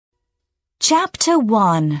Chapter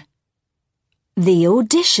 1. The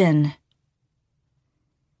Audition.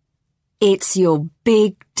 "It's your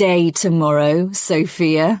big day tomorrow,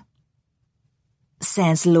 Sophia,"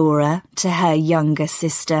 says Laura to her younger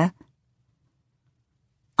sister.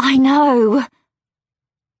 "I know.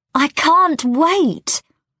 I can't wait.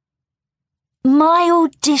 My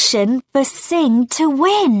audition for Sing to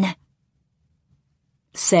Win,"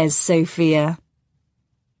 says Sophia.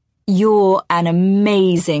 "You're an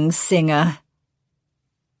amazing singer,"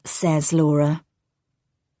 says Laura.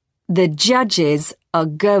 "The judges are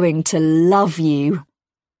going to love you.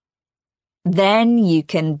 Then you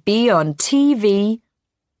can be on TV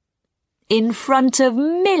in front of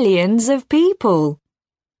millions of people."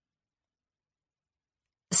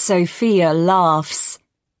 Sophia laughs.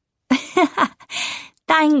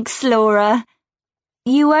 "Thanks, Laura.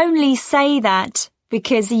 You only say that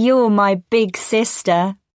because you're my big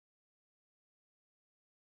sister."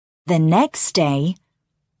 The next day,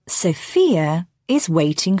 Sophia is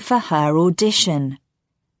waiting for her audition.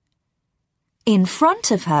 In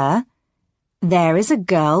front of her, there is a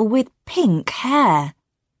girl with pink hair.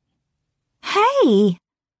 "Hey,"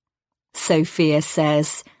 Sophia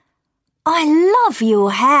says, "I love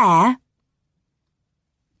your hair."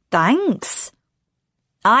 "Thanks.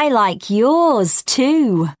 "I like yours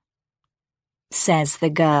too," says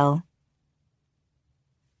the girl.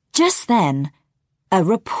 Just then, a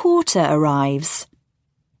reporter arrives.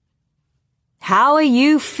 "How are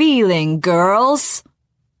you feeling, girls?"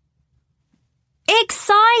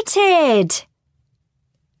 "Excited,"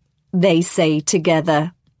 they say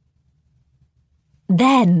together.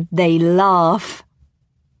 Then they laugh.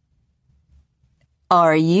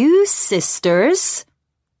 "Are you sisters?"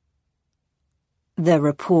 the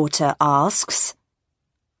reporter asks.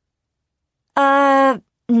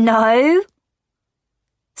 No,"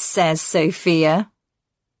 says Sophia.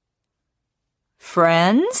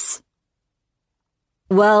 "Friends?"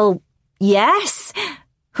 "Well, yes,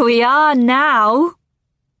 we are now,"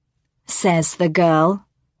 says the girl.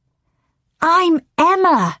 "I'm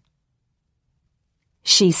Emma,"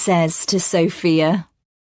 she says to Sophia.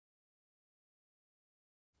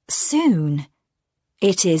 Soon,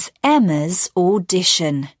 it is Emma's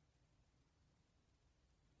audition.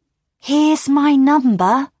 "Here's my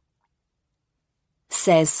number,"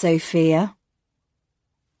 says Sophia.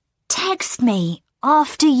 "Text me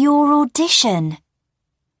after your audition."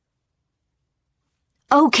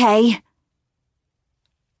 "Okay,"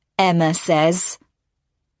 Emma says.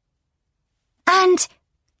 "And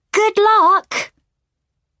good luck."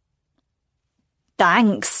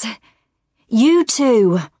 "Thanks. You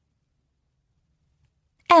too."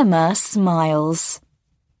 Emma smiles.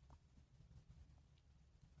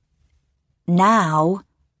 Now,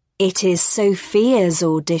 it is Sophia's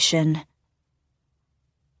audition.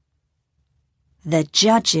 The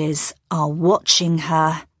judges are watching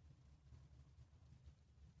her,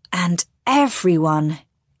 and everyone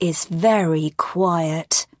is very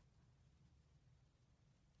quiet.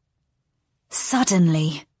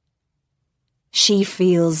 Suddenly, she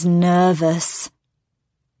feels nervous.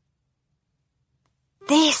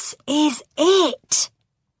 "This is it,"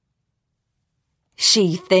 she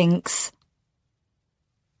thinks.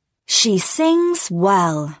 She sings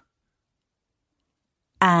well,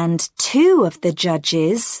 and 2 of the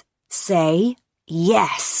judges say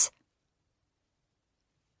yes.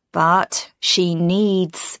 But she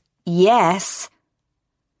needs yes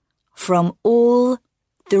from all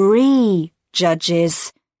 3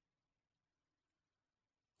 judges,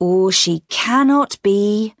 or she cannot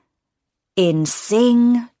be in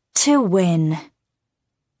Sing to Win.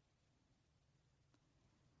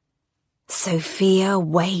 Sophia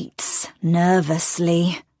waits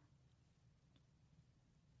nervously.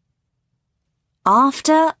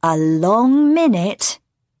 After a long minute,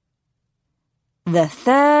 the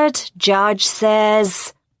 3rd judge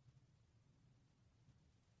says,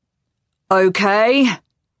 "Okay.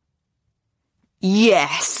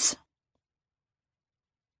 Yes."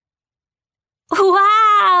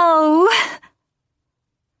 "Wow!"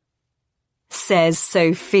 says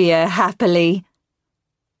Sophia happily,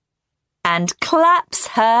 and claps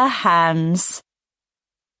her hands.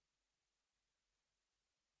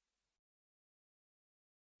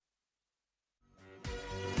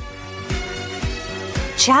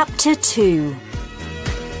 Chapter 2.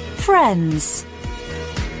 Friends.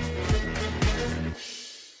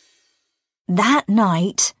 That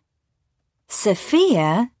night,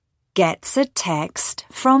 Sophia gets a text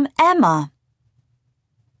from Emma.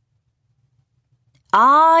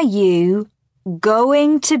 "Are you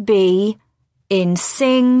going to be in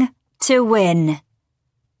Sing to Win?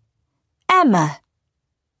 Emma,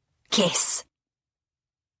 kiss.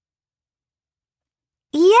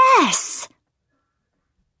 Yes.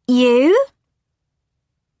 You?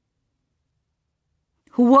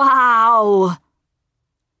 Wow.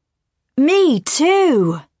 Me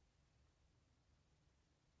too.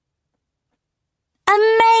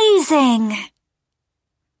 Amazing.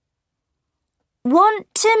 Want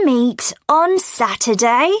to meet on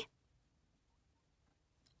Saturday?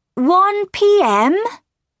 1 p.m?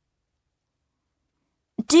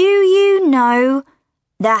 Do you know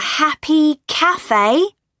the Happy Cafe?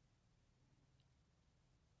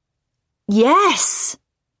 Yes.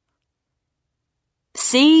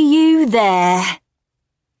 See you there.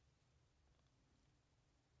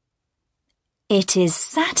 It is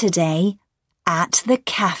Saturday at the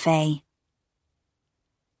cafe.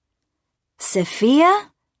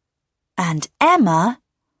 Sophia and Emma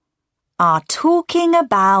are talking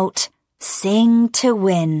about Sing to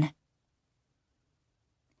Win.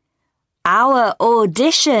 Our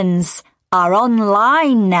auditions are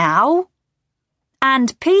online now,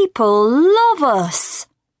 and people love us,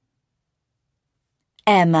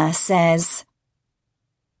 Emma says.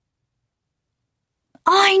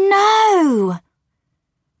 I know!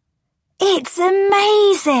 It's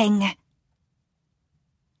amazing,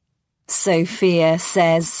 Sophia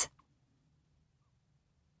says.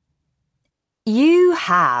 You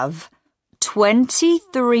have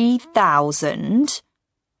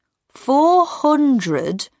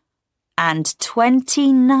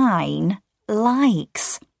 23,429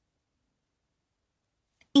 likes.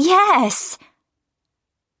 Yes,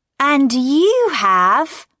 and you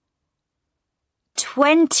have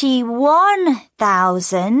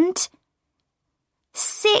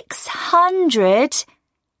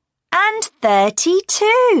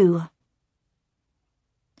 21,632.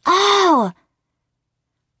 Oh,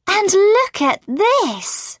 and look at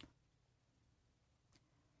this.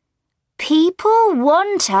 People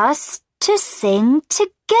want us to sing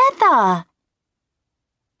together.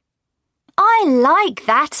 I like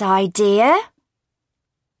that idea.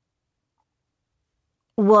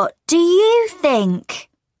 What do you think?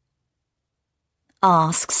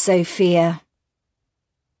 Asks Sophia.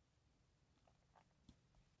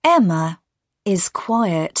 Emma is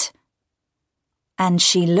quiet, and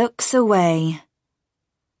she looks away.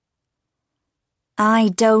 I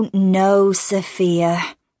don't know,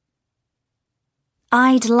 Sophia.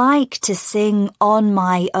 I'd like to sing on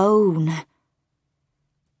my own.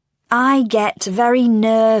 I get very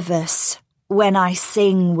nervous when I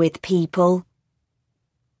sing with people.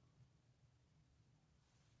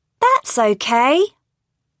 That's okay.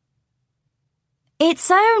 It's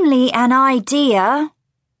only an idea.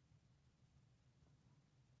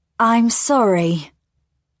 I'm sorry,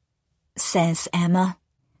 says Emma.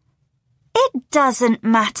 It doesn't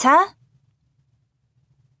matter.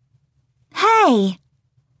 Hey,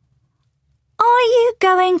 are you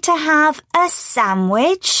going to have a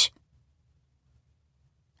sandwich?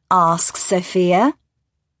 Asks Sophia.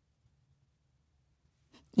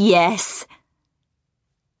 Yes.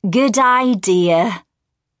 Good idea,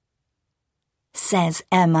 says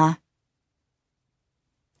Emma.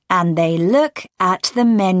 And they look at the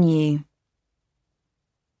menu.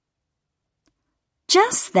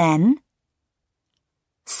 Just then,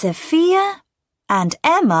 Sophia and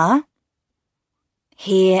Emma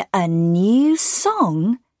hear a new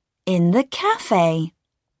song in the cafe.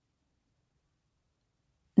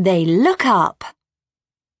 They look up.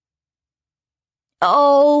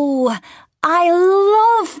 Oh, I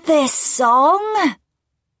love this song,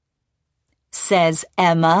 says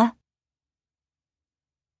Emma.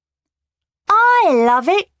 I love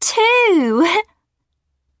it too,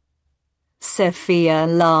 Sophia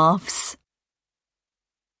laughs.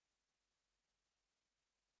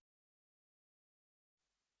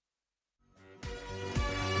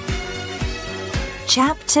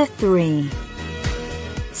 Chapter 3.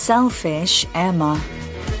 Selfish Emma.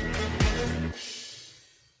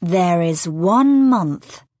 There is 1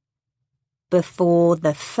 month before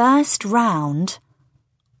the first round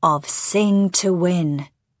of Sing to Win.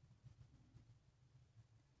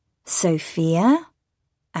 Sophia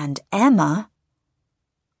and Emma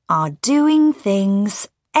are doing things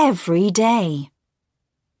every day.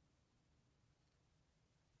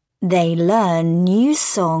 They learn new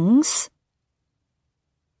songs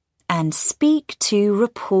and speak to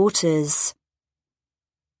reporters.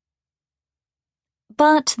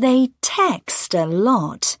 But they text a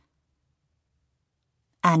lot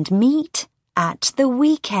and meet at the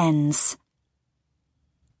weekends.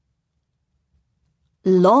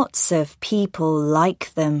 Lots of people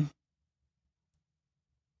like them.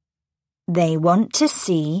 They want to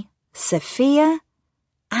see Sophia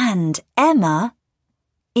and Emma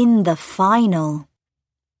in the final.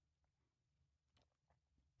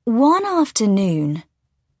 One afternoon,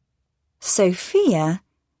 Sophia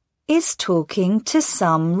is talking to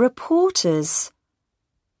some reporters.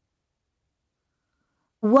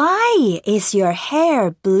 "Why is your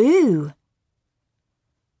hair blue?"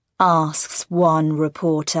 asks one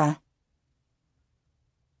reporter.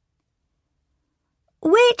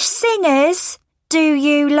 "Which singers do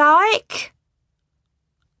you like?"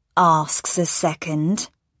 asks a second.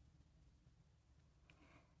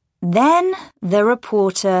 Then the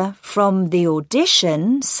reporter from the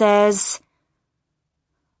audition says,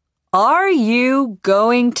 "Are you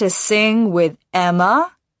going to sing with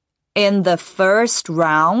Emma in the first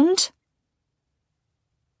round?"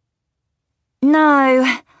 "No,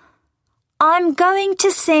 I'm going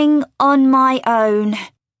to sing on my own."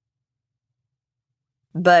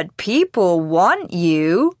 "But people want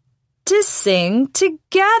you to sing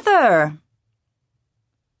together,"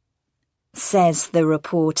 says the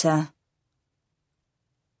reporter.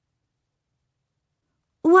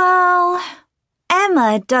 "Well,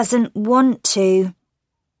 Emma doesn't want to,"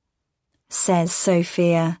 says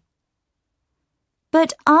Sophia.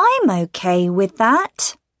 "But I'm okay with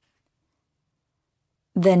that."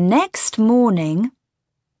 The next morning,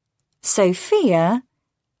 Sophia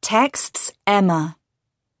texts Emma.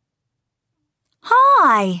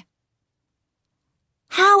 "Hi!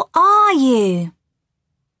 How are you?"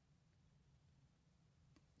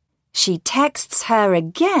 She texts her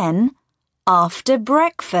again after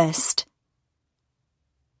breakfast.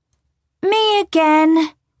 "Me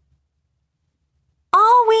again.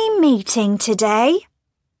 Are we meeting today?"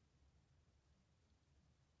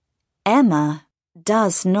 Emma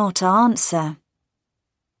does not answer.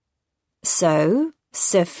 So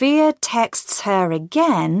Sophia texts her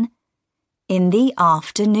again in the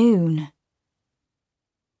afternoon.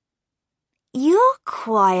 "You're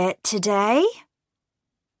quiet today.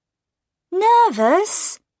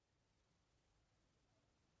 Nervous?"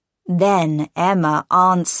 Then Emma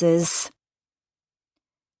answers,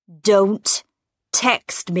 "Don't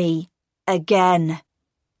text me again."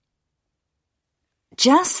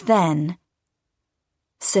 Just then,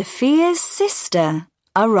 Sophia's sister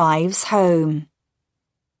arrives home.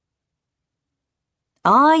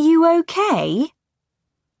 "Are you okay?"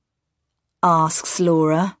 asks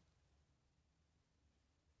Laura.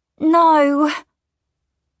 "No,"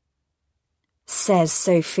 says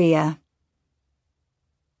Sophia.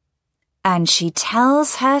 And she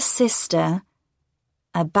tells her sister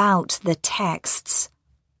about the texts.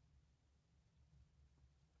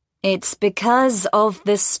 "It's because of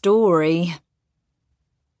the story,"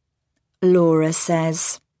 Laura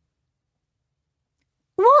says.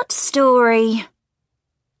 "What story?"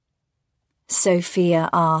 Sophia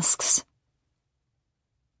asks.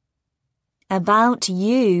 "About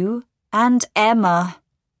you and Emma.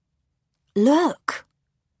 Look."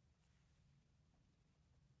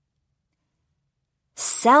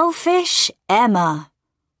 "Selfish Emma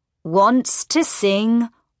wants to sing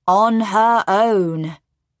on her own,"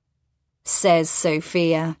 says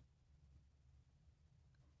Sophia.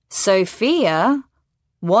 "Sophia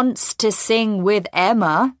wants to sing with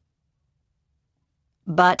Emma,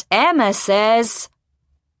 but Emma says,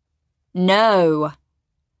 'No,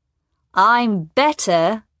 I'm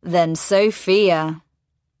better than Sophia.'"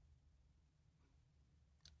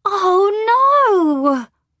 "Oh no!"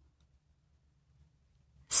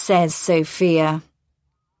 says Sophia.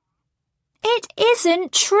 "It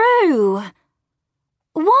isn't true.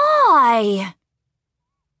 Why?"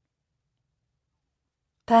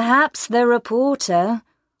 "Perhaps the reporter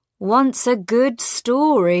wants a good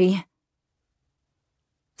story,"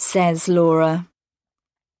 says Laura.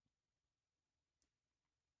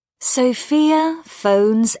 Sophia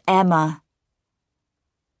phones Emma,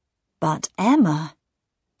 but Emma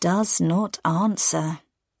does not answer.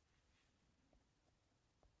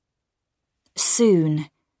 Soon,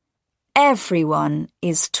 everyone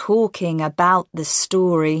is talking about the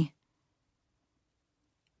story.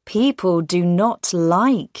 People do not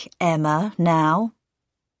like Emma now.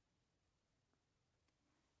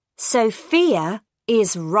 Sophia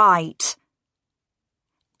is right.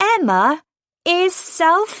 Emma is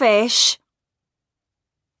selfish.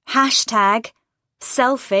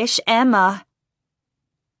 #selfish Emma.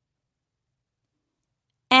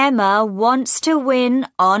 Emma wants to win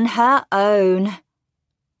on her own.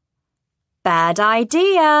 Bad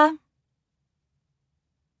idea.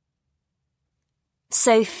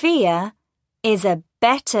 Sophia is a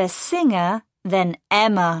better singer than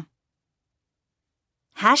Emma.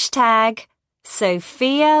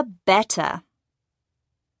 #Sophia better.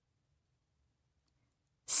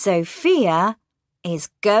 Sophia is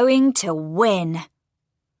going to win.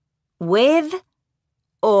 With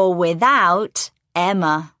or without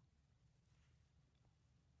Emma.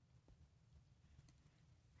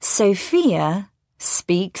 Sophia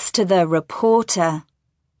speaks to the reporter.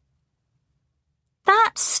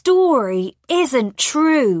 That story isn't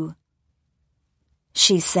true,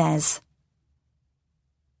 she says.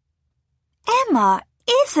 Emma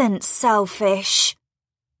isn't selfish.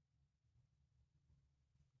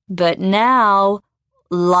 But now,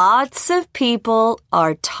 lots of people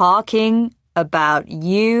are talking about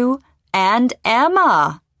you and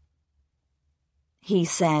Emma, he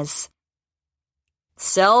says.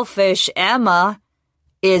 Selfish Emma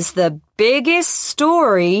is the biggest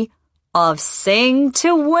story of Sing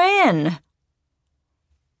to Win.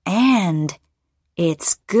 And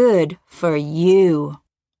it's good for you.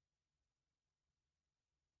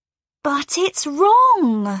 But it's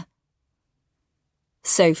wrong,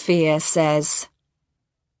 Sophia says.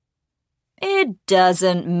 It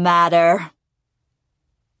doesn't matter,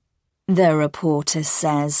 the reporter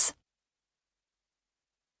says.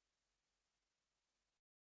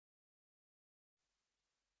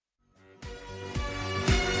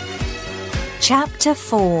 Chapter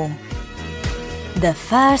 4. The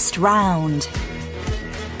First Round.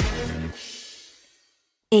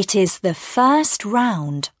 It is the first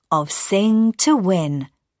round of Sing to Win.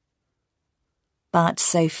 But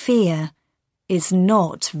Sophia is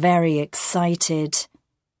not very excited.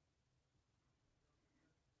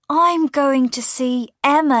 I'm going to see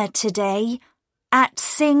Emma today at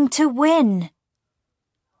Sing to Win,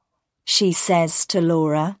 she says to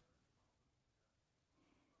Laura.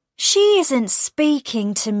 She isn't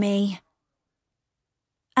speaking to me,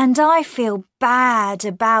 and I feel bad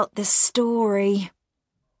about the story.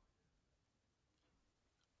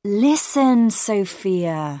 Listen,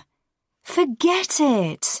 Sophia. Forget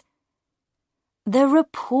it. The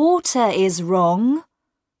reporter is wrong,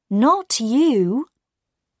 not you,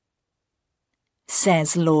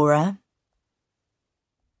 says Laura.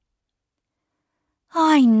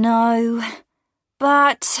 I know,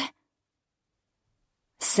 but,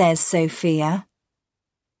 says Sophia.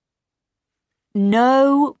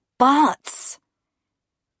 No buts.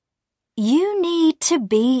 You need to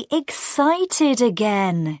be excited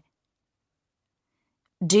again.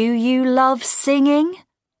 Do you love singing?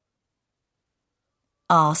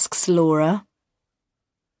 Asks Laura.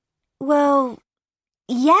 Well,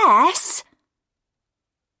 yes.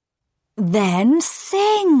 Then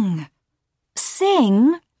sing.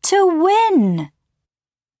 Sing to win.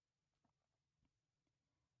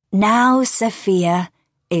 Now Sophia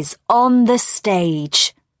is on the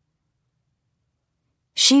stage.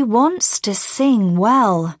 She wants to sing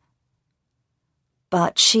well,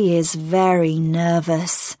 but she is very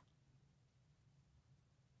nervous.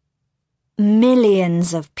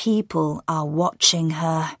 Millions of people are watching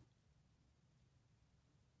her.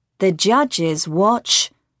 The judges watch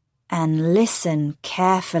and listen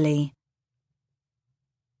carefully.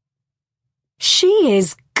 She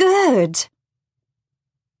is good.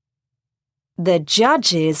 The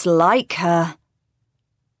judges like her.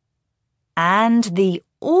 And the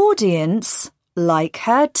audience like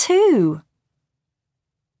her too.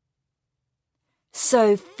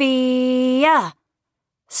 Sophia!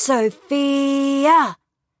 Sophia!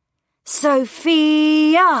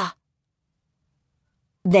 Sophia!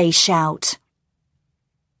 They shout.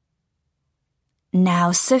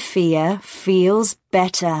 Now Sophia feels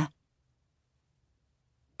better.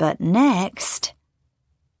 But next,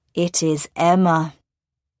 it is Emma.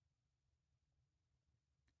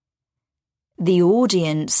 The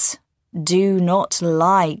audience do not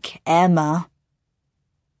like Emma.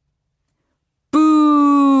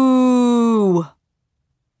 Boo!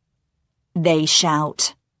 They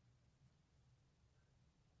shout.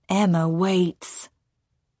 Emma waits.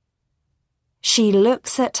 She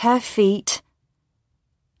looks at her feet,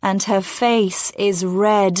 and her face is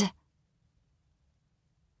red.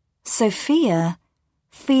 Sophia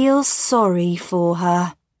feels sorry for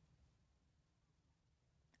her.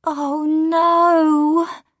 Oh no,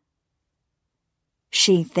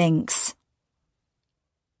 she thinks.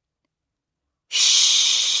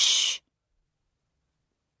 Shh,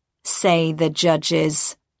 say the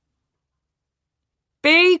judges.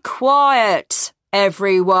 Be quiet,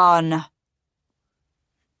 everyone.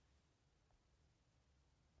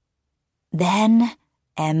 Then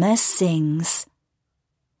Emma sings.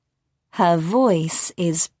 Her voice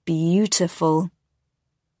is beautiful.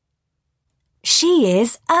 She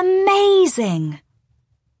is amazing.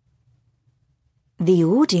 The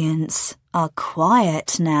audience are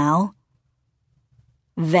quiet now.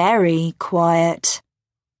 Very quiet.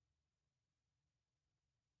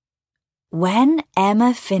 When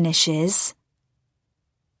Emma finishes,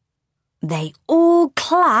 they all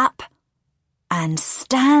clap and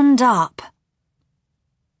stand up.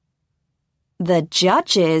 The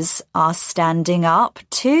judges are standing up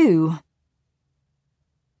too.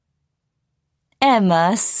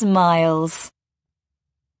 Emma smiles.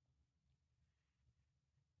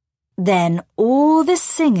 Then all the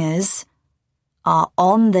singers are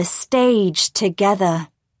on the stage together.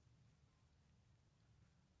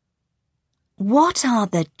 What are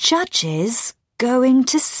the judges going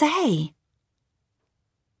to say?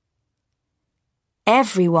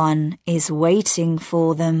 Everyone is waiting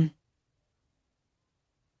for them.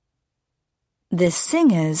 The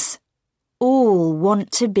singers all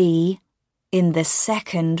want to be in the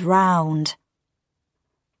second round.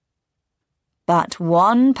 But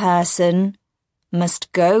one person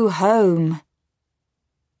must go home.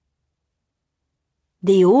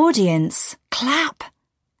 The audience clap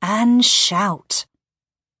and shout.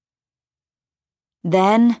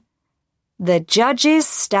 Then the judges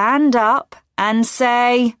stand up and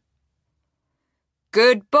say,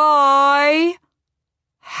 "Goodbye,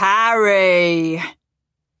 Harry."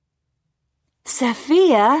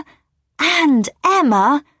 Sophia and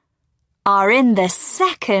Emma are in the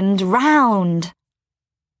second round.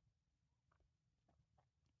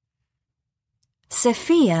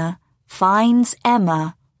 Sophia finds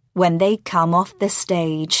Emma when they come off the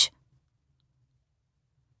stage.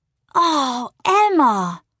 "Oh,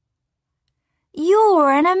 Emma,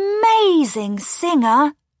 you're an amazing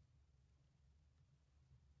singer."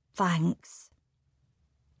 "Thanks,"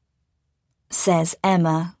 says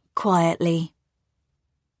Emma quietly.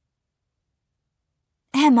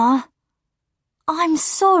 "Emma, I'm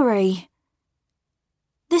sorry.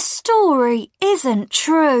 The story isn't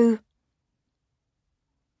true.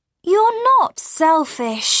 You're not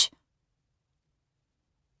selfish.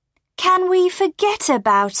 Can we forget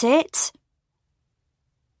about it?"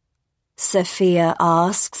 Sophia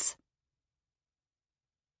asks.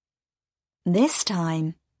 This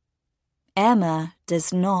time, Emma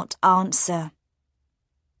does not answer.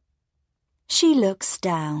 She looks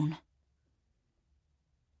down.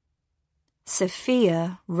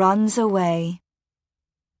 Sophia runs away.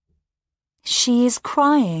 She is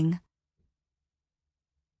crying,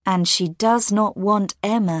 and she does not want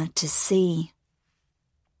Emma to see.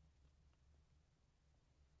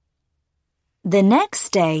 The next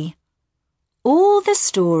day, all the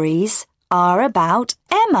stories are about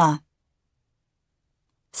Emma.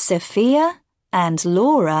 Sophia and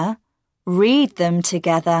Laura read them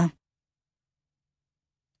together.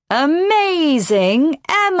 Amazing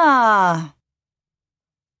Emma!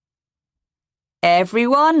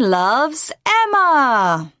 Everyone loves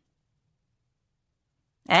Emma!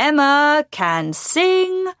 Emma can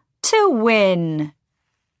sing to win.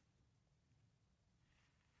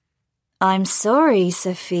 I'm sorry,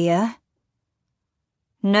 Sophia.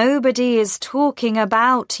 Nobody is talking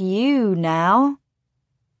about you now,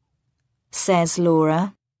 says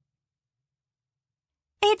Laura.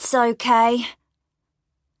 It's okay.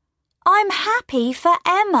 I'm happy for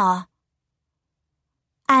Emma.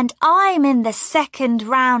 And I'm in the second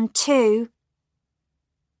round too.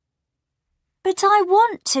 But I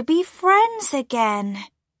want to be friends again,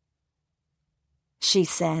 she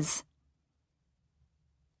says.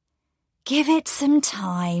 Give it some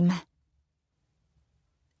time,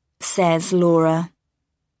 says Laura.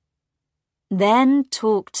 Then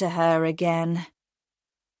talk to her again.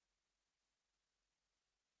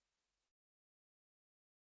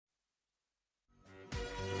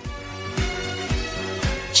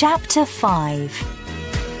 Chapter 5.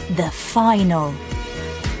 The Final.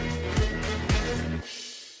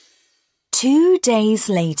 2 days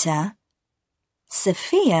later,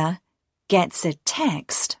 Sophia gets a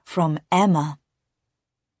text from Emma.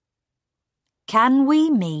 Can we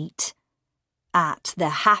meet at the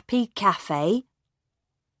Happy Cafe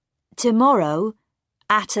tomorrow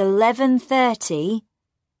at 11:30?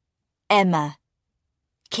 Emma,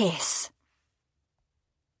 kiss.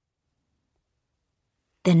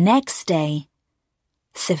 The next day,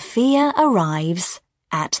 Sophia arrives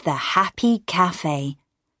at the Happy Cafe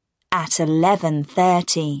at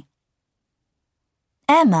 11:30.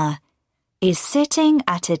 Emma is sitting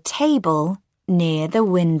at a table near the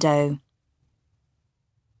window.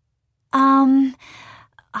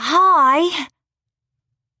 Hi,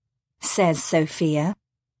 says Sophia.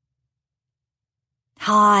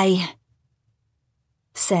 Hi,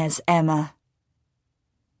 says Emma.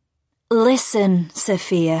 Listen,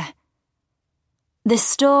 Sophia. The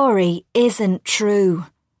story isn't true.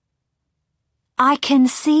 I can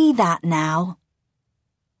see that now.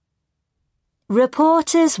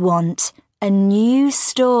 Reporters want a new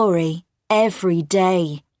story every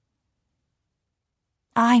day.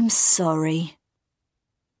 I'm sorry.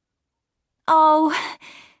 Oh,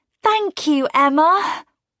 thank you, Emma.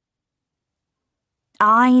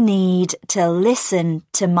 I need to listen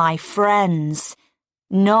to my friends,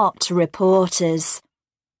 not reporters.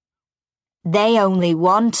 They only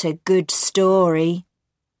want a good story.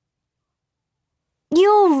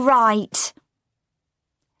 You're right,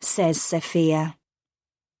 says Sophia.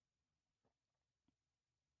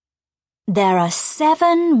 There are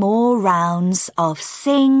 7 more rounds of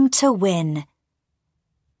Sing to Win.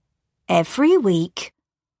 Every week,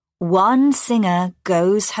 one singer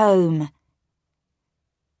goes home.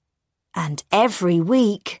 And every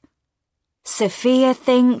week, Sophia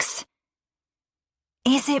thinks,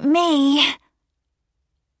 is it me?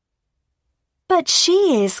 But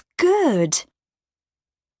she is good.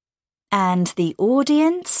 And the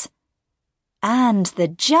audience and the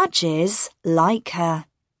judges like her.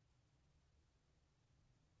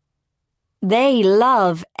 They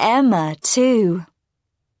love Emma too.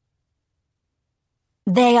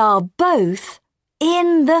 They are both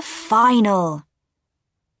in the final.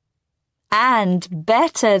 And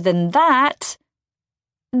better than that,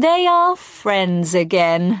 they are friends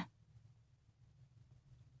again.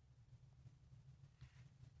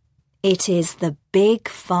 It is the big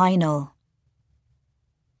final.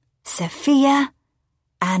 Sophia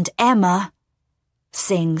and Emma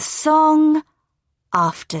sing song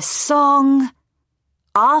after song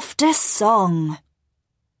after song.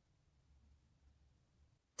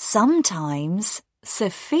 Sometimes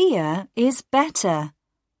Sophia is better.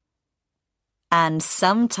 And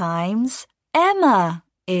sometimes Emma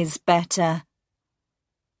is better.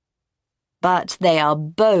 But they are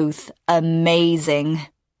both amazing.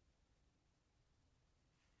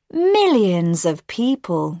 Millions of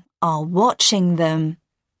people are watching them.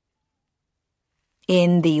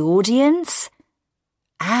 In the audience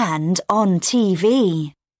and on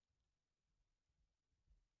TV.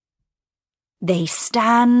 They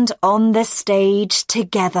stand on the stage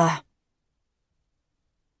together.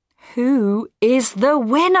 Who is the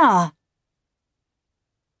winner?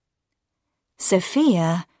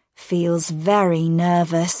 Sophia feels very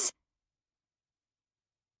nervous.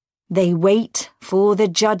 They wait for the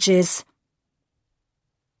judges.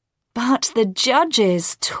 But the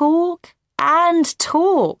judges talk and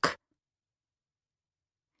talk.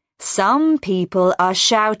 Some people are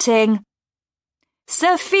shouting,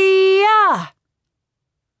 Sophia!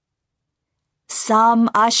 Some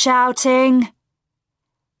are shouting,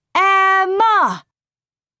 Emma!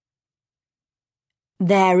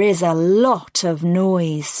 There is a lot of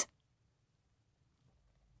noise.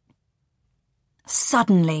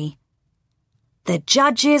 Suddenly, the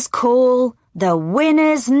judges call the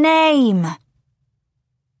winner's name.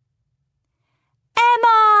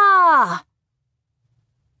 Emma!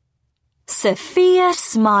 Sophia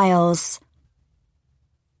smiles.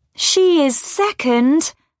 She is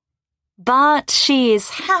second, but she is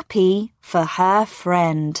happy for her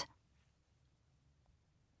friend.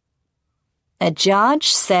 A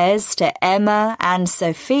judge says to Emma and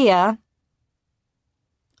Sophia,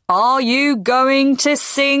 "Are you going to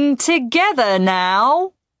sing together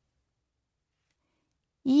now?"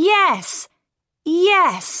 "Yes,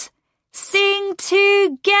 yes, sing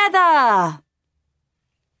together!"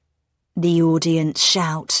 the audience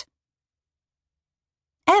shout.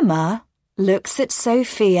 Emma looks at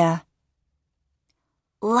Sophia.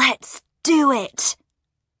 "Let's do it,"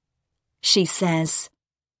 she says.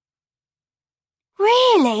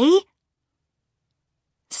 Really?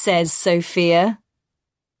 says Sophia.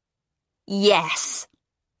 Yes,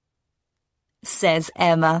 says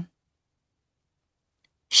Emma.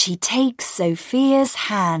 She takes Sophia's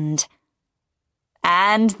hand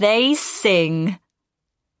and they sing,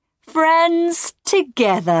 Friends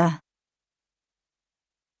Together.